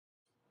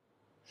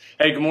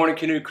Hey, good morning,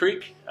 Canoe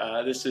Creek.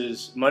 This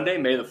is Monday,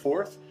 May the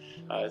 4th.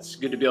 It's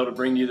good to be able to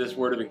bring you this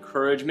word of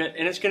encouragement,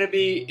 and it's going to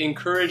be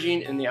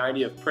encouraging in the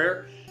idea of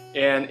prayer,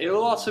 and it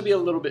will also be a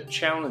little bit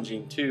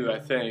challenging too, I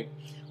think.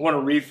 I want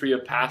to read for you a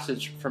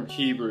passage from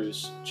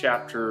Hebrews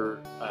chapter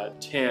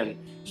 10,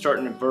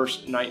 starting in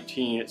verse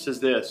 19. It says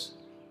this: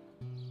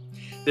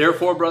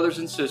 "Therefore, brothers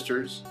and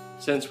sisters,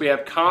 since we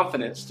have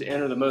confidence to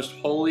enter the most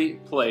holy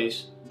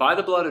place by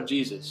the blood of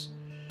Jesus,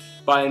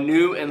 by a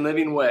new and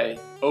living way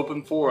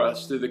open for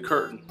us through the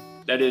curtain,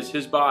 that is,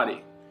 his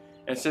body.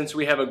 And since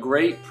we have a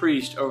great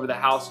priest over the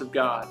house of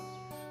God,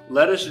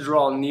 let us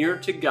draw near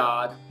to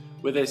God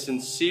with a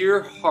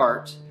sincere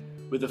heart,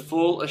 with the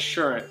full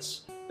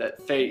assurance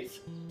that faith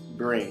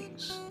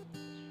brings."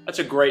 That's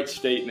a great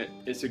statement.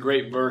 It's a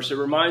great verse. It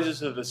reminds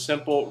us of a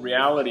simple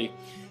reality.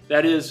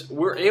 That is,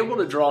 we're able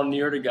to draw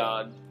near to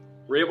God.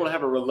 We're able to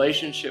have a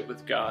relationship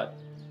with God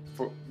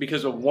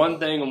because of one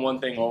thing and one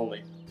thing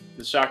only: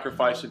 the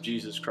sacrifice of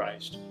Jesus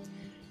Christ.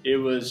 It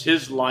was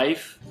his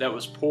life that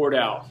was poured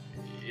out.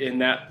 In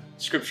that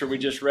scripture we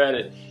just read,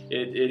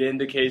 it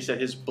indicates that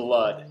his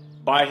blood,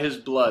 by his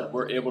blood,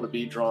 we're able to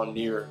be drawn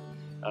near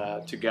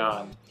to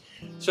God.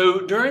 So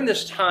during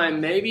this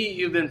time, maybe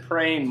you've been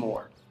praying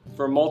more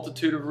for a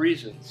multitude of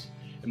reasons.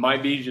 It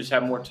might be you just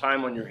have more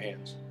time on your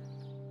hands.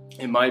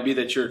 It might be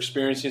that you're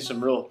experiencing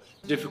some real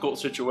difficult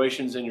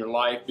situations in your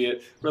life, be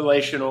it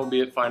relational,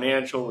 be it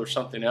financial, or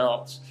something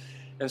else.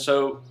 And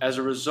so as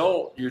a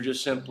result, you're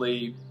just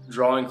simply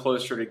drawing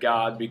closer to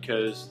God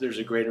because there's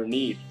a greater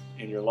need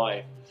in your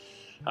life.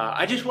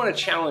 I just want to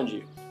challenge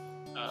you.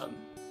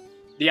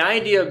 The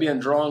idea of being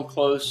drawn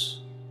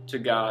close to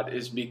God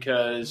is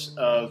because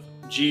of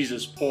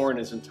Jesus pouring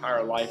his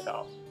entire life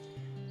out.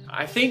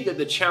 I think that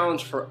the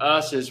challenge for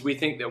us is we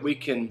think that we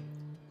can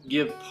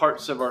give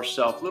parts of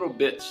ourselves, little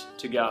bits,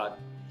 to God.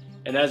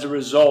 And as a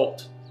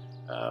result,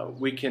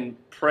 we can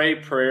pray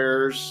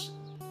prayers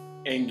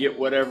and get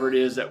whatever it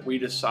is that we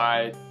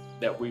decide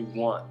that we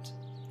want.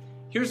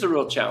 Here's the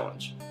real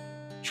challenge.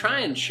 Try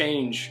and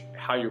change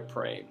how you're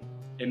praying.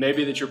 It may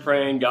be that you're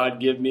praying, God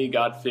give me,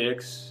 God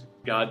fix,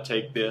 God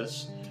take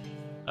this,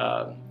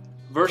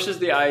 versus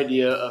the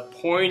idea of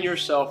pouring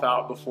yourself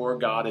out before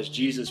God as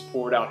Jesus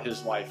poured out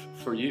his life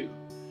for you.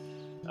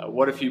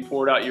 What if you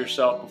poured out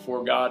yourself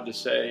before God to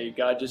say,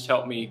 God, just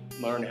help me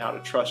learn how to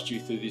trust you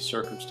through these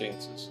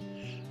circumstances.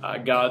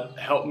 God,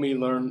 help me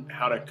learn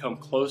how to come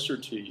closer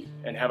to you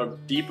and have a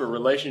deeper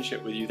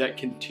relationship with you that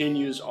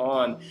continues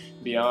on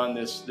beyond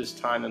this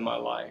time in my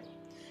life.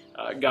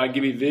 God,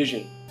 give me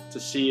vision to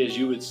see as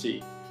you would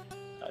see,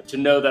 to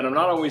know that I'm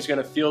not always going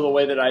to feel the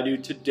way that I do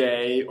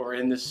today or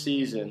in this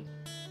season,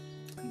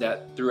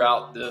 that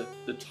throughout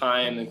the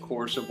time and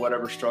course of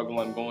whatever struggle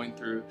I'm going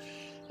through,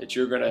 that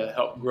you're going to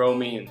help grow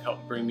me and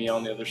help bring me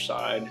on the other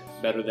side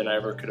better than I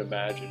ever could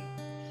imagine.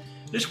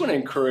 I just want to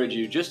encourage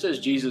you, just as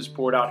Jesus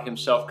poured out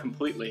himself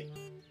completely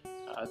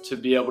to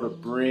be able to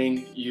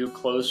bring you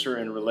closer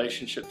in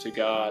relationship to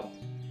God,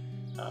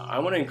 I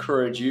want to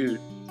encourage you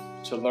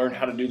to learn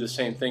how to do the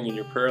same thing in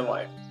your prayer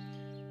life.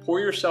 Pour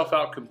yourself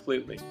out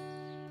completely.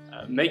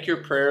 Make your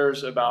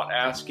prayers about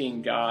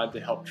asking God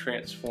to help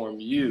transform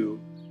you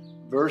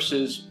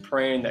versus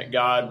praying that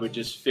God would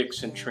just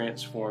fix and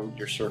transform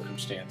your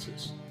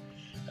circumstances.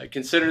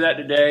 Consider that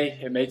today.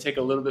 It may take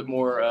a little bit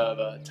more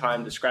of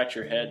time to scratch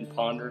your head and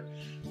ponder,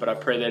 but I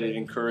pray that it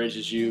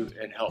encourages you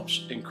and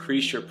helps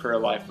increase your prayer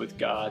life with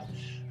God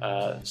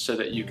so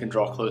that you can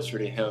draw closer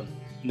to him,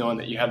 knowing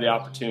that you have the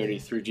opportunity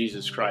through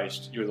Jesus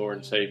Christ, your Lord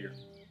and Savior.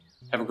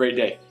 Have a great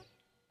day.